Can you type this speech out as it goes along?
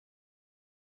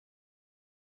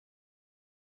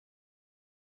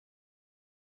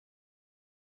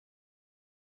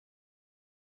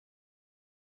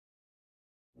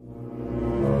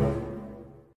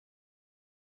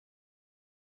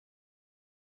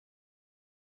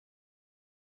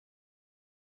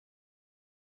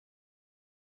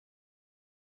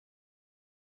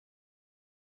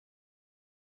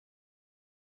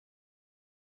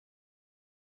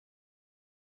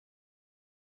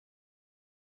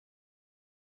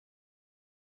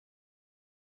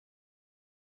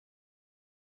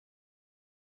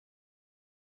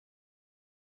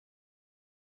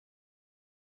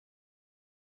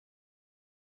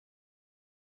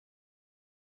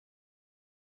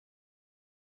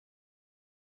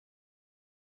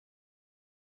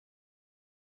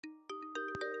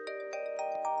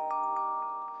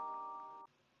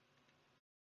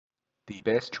The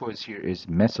best choice here is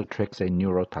Methotrexate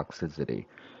neurotoxicity.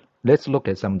 Let's look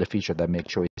at some of the features that make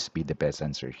choice be the best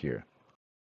answer here.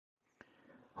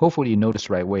 Hopefully you notice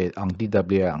right away on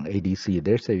DWI on ADC,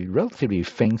 there's a relatively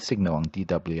faint signal on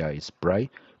DWI is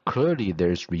bright. Clearly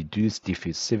there's reduced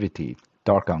diffusivity,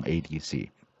 dark on ADC.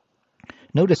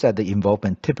 Notice that the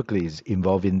involvement typically is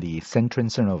involving the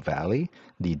central valley,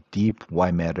 the deep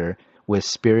white matter, with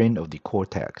sparing of the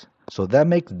cortex. So that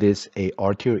makes this a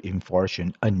arterial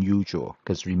infarction unusual,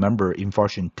 because remember,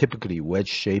 infarction typically wedge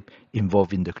shape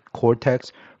involving the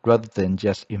cortex rather than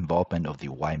just involvement of the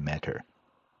white matter.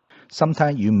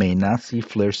 Sometimes you may not see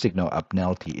flare signal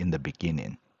abnormality in the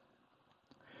beginning.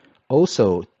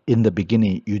 Also, in the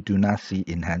beginning, you do not see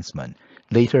enhancement.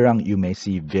 Later on, you may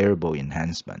see variable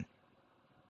enhancement.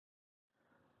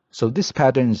 So this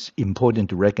pattern is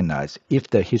important to recognize if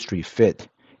the history fit.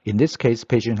 In this case,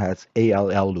 patient has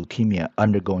ALL leukemia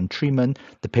undergoing treatment.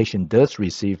 The patient does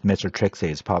receive methotrexate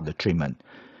as part of the treatment.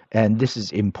 And this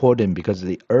is important because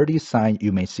the early sign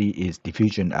you may see is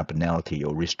diffusion abnormality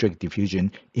or restrict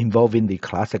diffusion involving the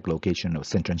classic location of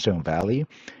central valley,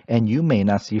 and you may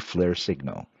not see flare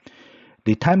signal.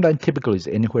 The timeline typically is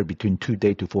anywhere between 2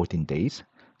 days to 14 days,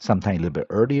 sometimes a little bit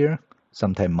earlier,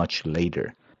 sometimes much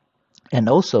later. And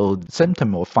also,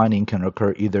 symptom or finding can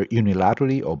occur either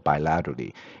unilaterally or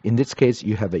bilaterally. In this case,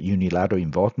 you have a unilateral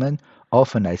involvement.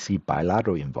 Often I see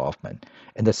bilateral involvement.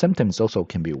 And the symptoms also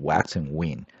can be wax and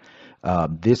wane.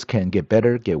 This can get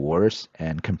better, get worse,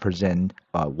 and can present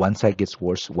one side gets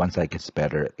worse, one side gets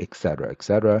better, etc.,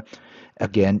 etc.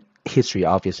 Again, history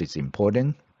obviously is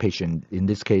important. Patient, in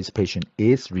this case, patient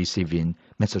is receiving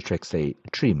methotrexate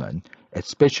treatment,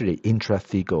 especially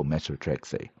intrathecal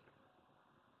methotrexate.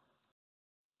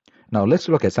 Now let's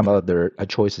look at some other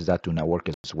choices that do not work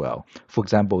as well. For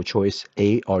example, choice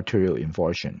A, arterial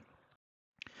infarction.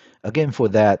 Again, for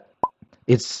that,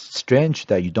 it's strange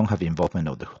that you don't have involvement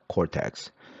of the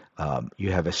cortex.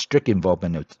 You have a strict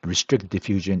involvement of restricted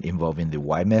diffusion involving the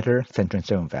white matter,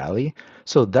 central valley.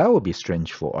 So that would be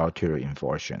strange for arterial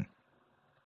infarction.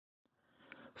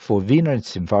 For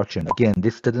venous infarction, again,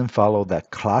 this doesn't follow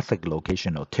that classic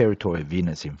location or territory of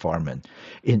venous infarction.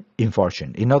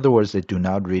 In other words, they do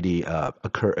not really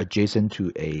occur adjacent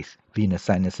to a venous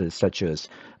sinuses, such as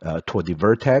toward the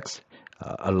vertex,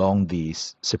 along the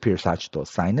superior sagittal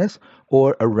sinus,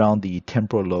 or around the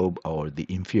temporal lobe or the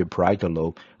inferior parietal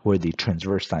lobe, where the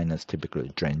transverse sinus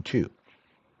typically drain to.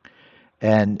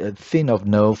 And a thing of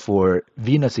note for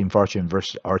venous infarction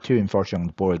versus arterial infarction on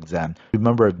the board exam,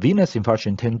 remember venous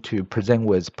infarction tend to present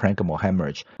with parenchymal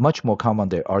hemorrhage, much more common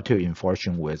than arterial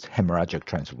infarction with hemorrhagic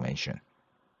transformation.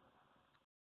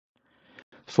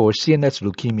 For CNS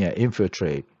leukemia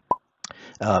infiltrate,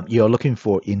 you're looking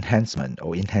for enhancement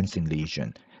or enhancing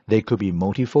lesion. They could be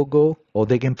multifocal, or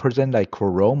they can present like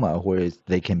choroma, where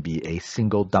they can be a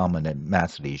single dominant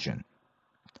mass lesion.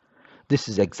 This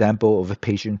is an example of a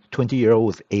patient, 20-year-old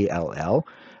with ALL,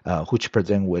 which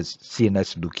present with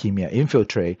CNS leukemia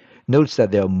infiltrate. Notice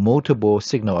that there are multiple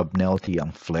signal abnormality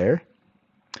on flare.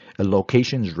 The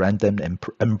location is random and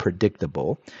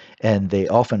unpredictable, and they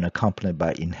often accompanied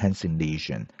by enhancing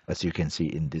lesion, as you can see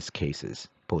in these cases,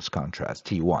 post-contrast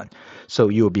T1. So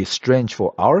it would be strange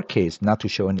for our case not to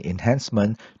show an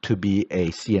enhancement to be a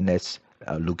CNS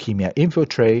leukemia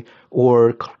infiltrate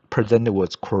or presented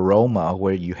with choroma,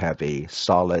 where you have a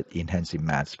solid enhancing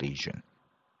mass lesion.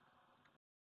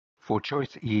 For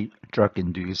choice E,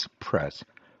 drug-induced PRES.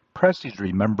 PRES,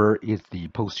 remember, is the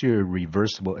posterior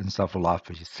reversible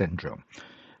encephalopathy syndrome.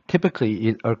 Typically,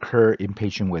 it occurs in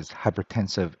patients with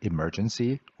hypertensive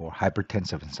emergency or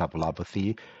hypertensive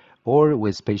encephalopathy, or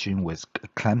with patients with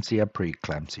eclampsia,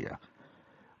 preeclampsia.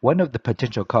 One of the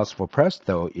potential causes for PRES,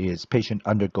 though, is patient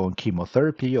undergoing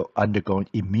chemotherapy or undergoing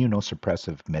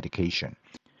immunosuppressive medication.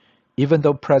 Even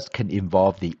though PRES can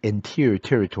involve the anterior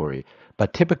territory,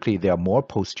 but typically they are more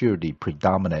posteriorly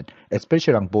predominant,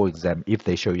 especially on board exam. If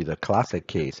they show you the classic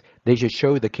case, they should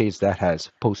show you the case that has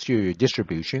posterior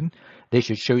distribution. They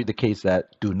should show you the case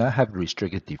that do not have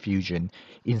restricted diffusion.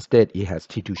 Instead, it has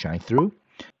T2 shine through.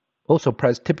 Also,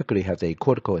 PRES typically has a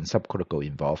cortical and subcortical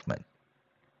involvement.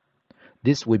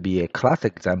 This would be a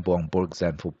classic example on board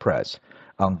exam for PRES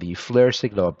on the flare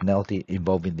signal abnormality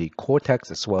involving the cortex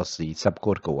as well as the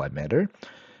subcortical white matter,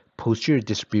 posterior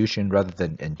distribution rather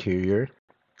than anterior.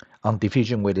 On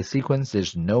diffusion weighted sequence,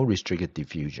 there's no restricted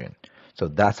diffusion. So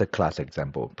that's a classic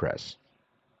example of PRES.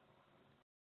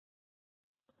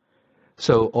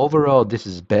 So overall, this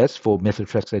is best for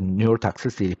methotrexate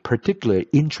neurotoxicity, particularly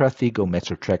intrathecal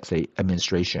methotrexate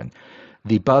administration.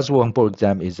 The buzzword on board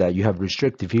exam is that you have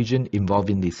restricted diffusion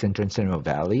involving the central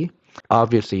valley.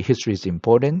 Obviously, history is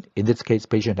important. In this case,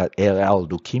 patient had ALL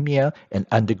leukemia and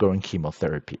undergoing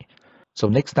chemotherapy. So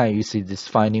next time you see this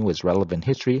finding with relevant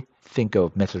history, think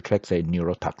of methotrexate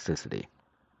neurotoxicity.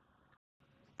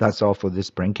 That's all for this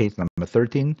brain case number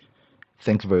 13.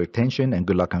 Thanks for your attention and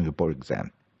good luck on your board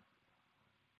exam.